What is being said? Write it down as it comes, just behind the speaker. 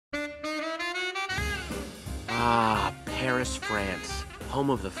Ah, Paris, France.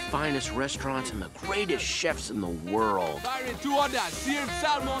 Home of the finest restaurants and the greatest chefs in the world.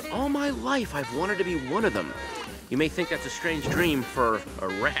 All my life, I've wanted to be one of them. You may think that's a strange dream for a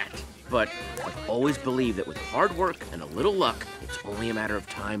rat, but I've always believed that with hard work and a little luck, it's only a matter of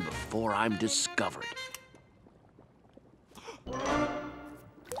time before I'm discovered.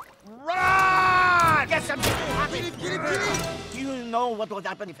 Run! Get some happy. Get it! Do you know what would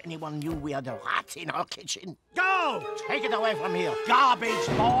happen if anyone knew we had a rat in our kitchen? Go! Take it away from here, garbage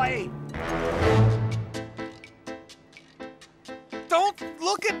boy! Don't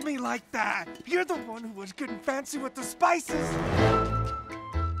look at me like that! You're the one who was getting fancy with the spices!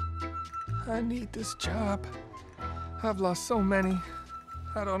 I need this job. I've lost so many.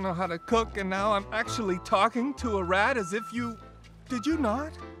 I don't know how to cook, and now I'm actually talking to a rat as if you... Did you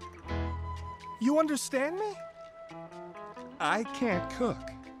not? You understand me? I can't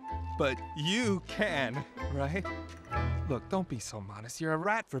cook, but you can, right? Look, don't be so modest. You're a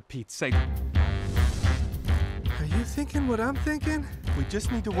rat, for Pete's sake. Are you thinking what I'm thinking? We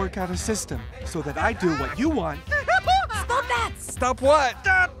just need to work out a system so that I do what you want. Stop that! Stop what?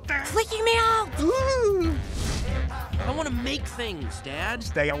 Flicking me out! Ooh. I want to make things, Dad.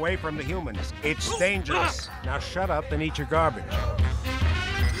 Stay away from the humans. It's dangerous. Now shut up and eat your garbage.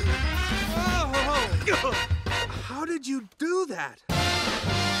 Whoa. How did you do that?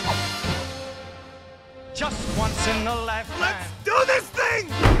 Just once in a lifetime. Let's do this thing!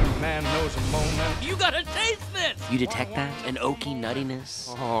 Man knows a moment. You gotta taste this! You detect that? An oaky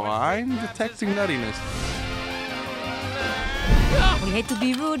nuttiness? Oh, I'm detecting nuttiness. We hate to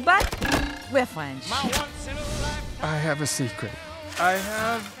be rude, but we're French. I have a secret. I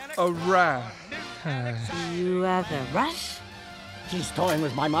have a rat. You have a rush? He's toying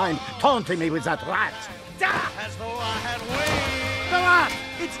with my mind, taunting me with that rat. As though I had wings. The rat!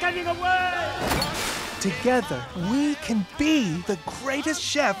 It's getting away! Together, we can be the greatest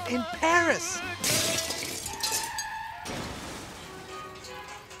chef in Paris.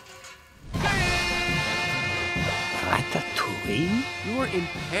 Ratatouille? You're in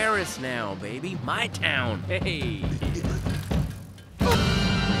Paris now, baby. My town. Hey.